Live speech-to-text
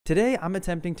Today, I'm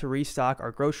attempting to restock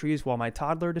our groceries while my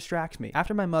toddler distracts me.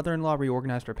 After my mother-in-law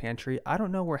reorganized our pantry, I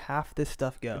don't know where half this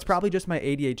stuff goes. It's probably just my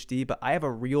ADHD, but I have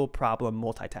a real problem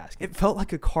multitasking. It felt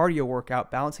like a cardio workout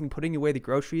balancing putting away the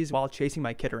groceries while chasing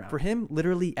my kid around. For him,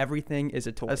 literally everything is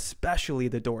a toy, especially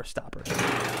the door stopper.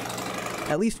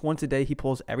 At least once a day, he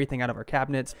pulls everything out of our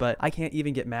cabinets, but I can't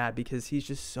even get mad because he's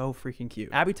just so freaking cute.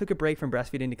 Abby took a break from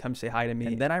breastfeeding to come say hi to me,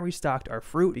 and then I restocked our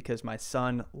fruit because my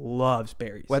son loves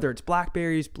berries. Whether it's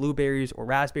blackberries, blueberries, or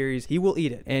raspberries, he will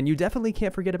eat it. And you definitely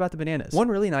can't forget about the bananas. One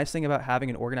really nice thing about having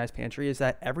an organized pantry is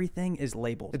that everything is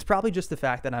labeled. It's probably just the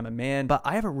fact that I'm a man, but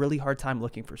I have a really hard time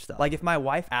looking for stuff. Like if my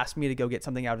wife asked me to go get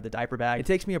something out of the diaper bag, it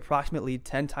takes me approximately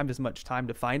 10 times as much time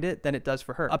to find it than it does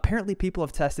for her. Apparently people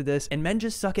have tested this, and men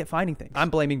just suck at finding things. I'm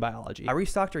blaming biology. I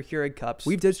restocked our Keurig cups.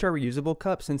 We've ditched our reusable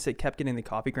cup since it kept getting the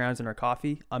coffee grounds in our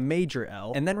coffee, a major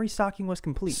L, and then restocking was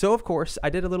complete. So of course, I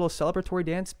did a little celebratory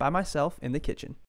dance by myself in the kitchen.